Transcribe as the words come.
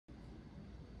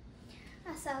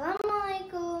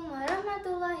Assalamualaikum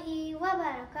warahmatullahi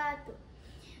wabarakatuh.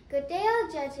 Good day, all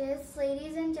judges,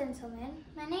 ladies and gentlemen.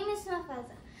 My name is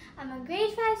Mafaza. I'm a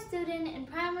grade 5 student in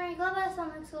primary Global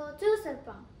Islamic School 2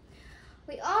 Serpong.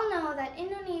 We all know that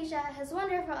Indonesia has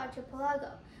wonderful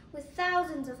archipelago with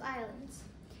thousands of islands.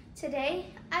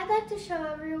 Today, I'd like to show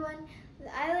everyone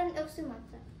the island of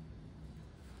Sumatra.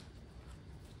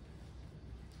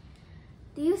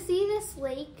 Do you see this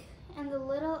lake and the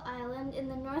little island in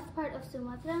the north part of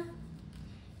Sumatra?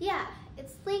 Yeah,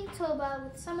 it's Lake Toba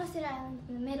with Samosir Island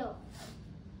in the middle.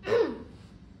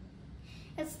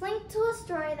 It's linked to a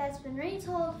story that's been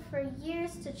retold for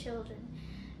years to children,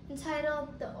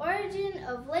 entitled The Origin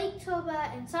of Lake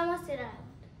Toba and Samosir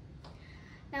Island.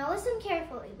 Now listen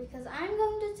carefully, because I'm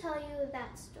going to tell you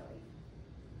that story.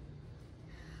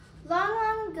 Long,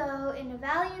 long ago, in a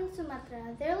valley in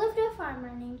Sumatra, there lived a farmer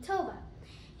named Toba.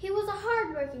 He was a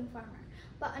hard-working farmer,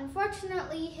 but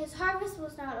unfortunately his harvest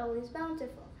was not always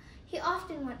bountiful. He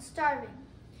often went starving.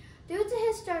 Due to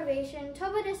his starvation,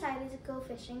 Toba decided to go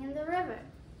fishing in the river.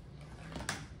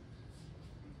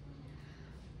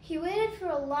 He waited for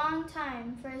a long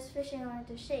time for his fishing line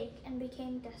to shake and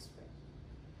became desperate.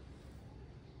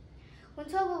 When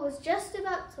Toba was just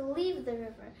about to leave the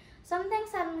river, something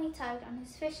suddenly tugged on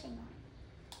his fishing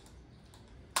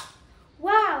line.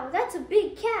 Wow, that's a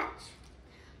big catch!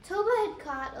 Toba had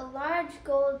caught a large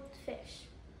goldfish.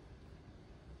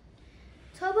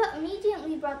 Toba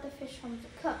immediately brought the fish home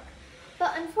to cook,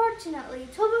 but unfortunately,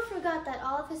 Toba forgot that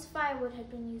all of his firewood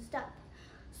had been used up.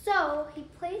 So he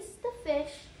placed the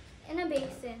fish in a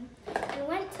basin and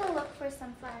went to look for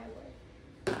some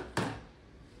firewood.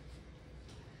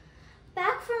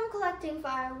 Back from collecting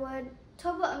firewood,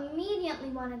 Toba immediately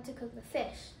wanted to cook the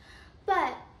fish,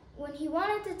 but when he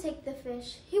wanted to take the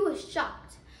fish, he was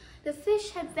shocked. The fish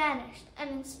had vanished,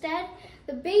 and instead,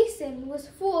 the basin was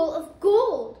full of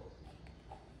gold.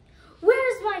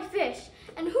 Where's my fish?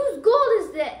 And whose gold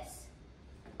is this?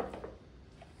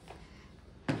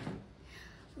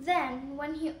 Then,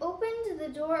 when he opened the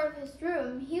door of his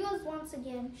room, he was once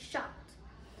again shocked.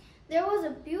 There was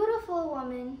a beautiful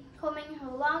woman combing her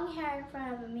long hair in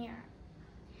front of a mirror.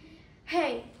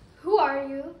 Hey, who are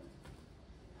you?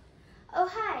 Oh,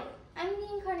 hi, I'm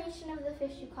the incarnation of the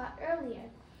fish you caught earlier.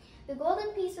 The golden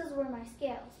pieces were my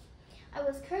scales. I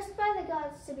was cursed by the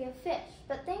gods to be a fish,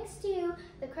 but thanks to you,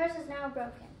 the curse is now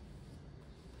broken.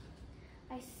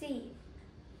 I see.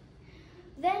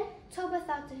 Then Toba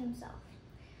thought to himself,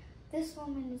 this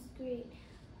woman is great.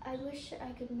 I wish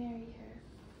I could marry her.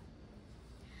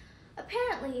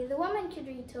 Apparently, the woman could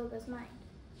read Toba's mind.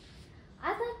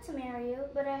 I'd like to marry you,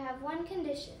 but I have one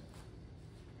condition.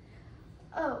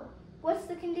 Oh, what's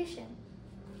the condition?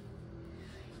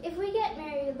 If we get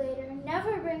married later,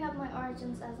 never bring up my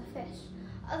origins as a fish.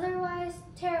 Otherwise,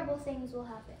 terrible things will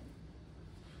happen.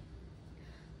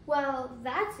 Well,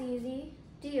 that's easy.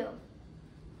 Deal.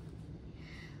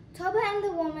 Toba and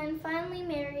the woman finally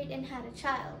married and had a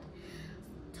child.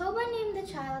 Toba named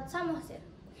the child Samosir.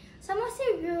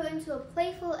 Samosir grew into a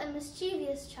playful and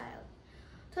mischievous child.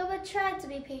 Toba tried to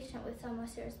be patient with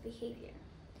Samosir's behavior.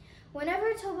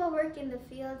 Whenever Toba worked in the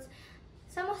fields,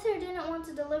 Samosir didn't want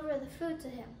to deliver the food to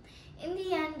him. In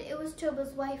the end, it was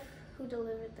Toba's wife who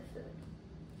delivered the food.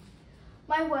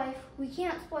 My wife, we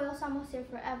can't spoil Samosir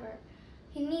forever.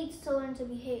 He needs to learn to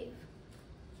behave.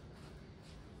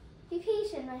 Be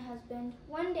patient, my husband.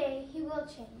 One day, he will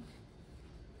change.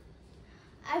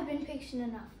 I've been patient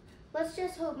enough. Let's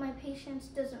just hope my patience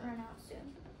doesn't run out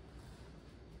soon.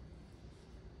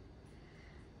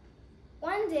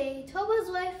 One day,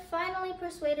 Toba's wife finally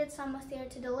persuaded Samosir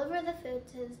to deliver the food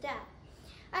to his dad.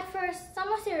 At first,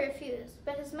 Samosir refused,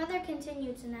 but his mother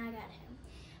continued to nag at him.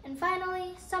 And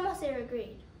finally, Samosir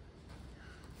agreed.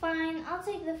 Fine, I'll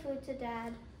take the food to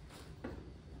Dad.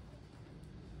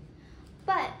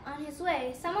 But on his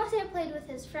way, Samosir played with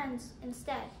his friends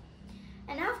instead.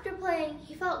 And after playing,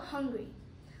 he felt hungry.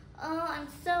 Oh, I'm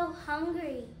so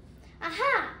hungry.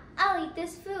 Aha! I'll eat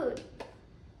this food.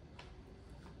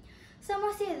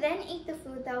 Samosir then ate the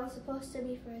food that was supposed to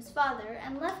be for his father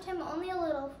and left him only a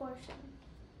little portion.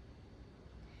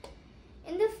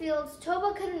 In the fields,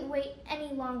 Toba couldn't wait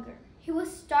any longer. He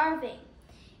was starving.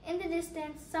 In the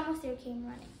distance, Samosir came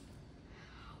running.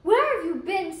 Where have you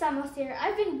been, Samosir?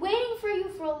 I've been waiting for you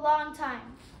for a long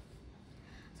time.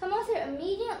 Samosir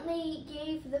immediately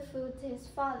gave the food to his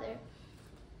father.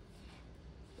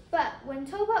 But when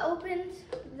Toba opened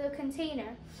the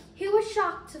container, he was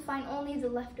shocked to find only the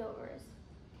leftovers.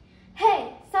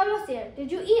 Hey, Samosir,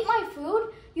 did you eat my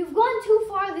food? You've gone too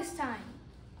far this time.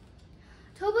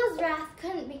 Toba's wrath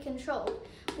couldn't be controlled.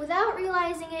 Without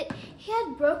realizing it, he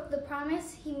had broke the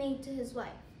promise he made to his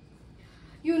wife.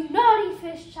 "You naughty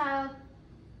fish child!"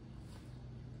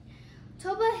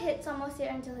 Toba hit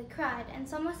Samosir until he cried, and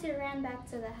Samosir ran back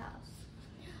to the house.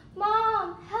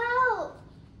 "Mom, help!"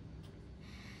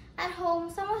 At home,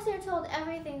 Samosir told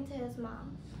everything to his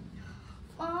mom.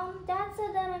 "Mom, Dad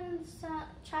said that I'm the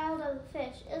child of a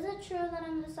fish. Is it true that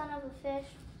I'm the son of a fish?"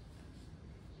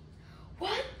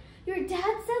 "What? Your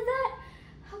dad said that?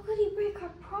 How could he break our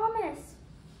promise?"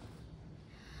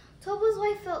 Toba's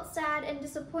wife felt sad and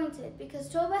disappointed because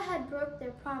Toba had broke their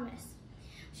promise.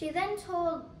 She then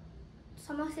told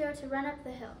Samosir to run up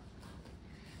the hill.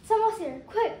 "Samosir,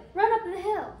 quick, run up the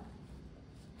hill."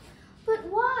 "But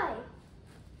why?"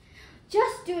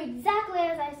 "Just do exactly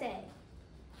as I say."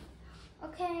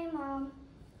 "Okay, Mom."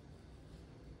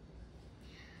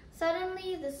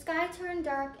 Suddenly, the sky turned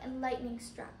dark and lightning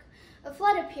struck. A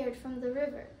flood appeared from the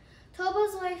river.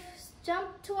 Toba's wife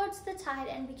jumped towards the tide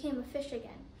and became a fish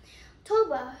again.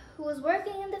 Toba, who was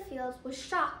working in the fields, was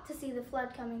shocked to see the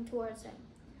flood coming towards him.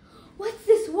 "What's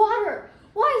this water?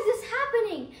 Why is this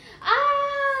happening?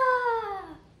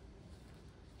 Ah!"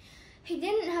 He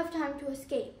didn't have time to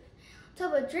escape.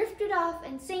 Toba drifted off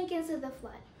and sank into the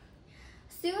flood.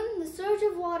 Soon, the surge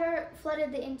of water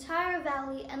flooded the entire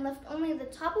valley and left only the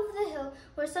top of the hill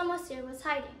where Samosir was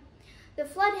hiding. The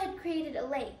flood had created a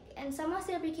lake, and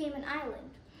Samosir became an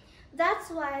island. That's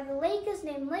why the lake is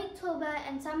named Lake Toba,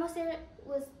 and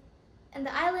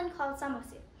the island called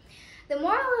Samosir. The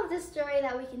moral of this story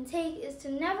that we can take is to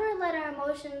never let our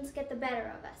emotions get the better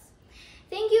of us.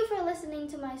 Thank you for listening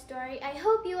to my story. I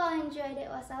hope you all enjoyed it.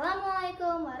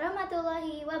 Wassalamualaikum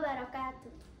warahmatullahi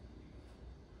wabarakatuh.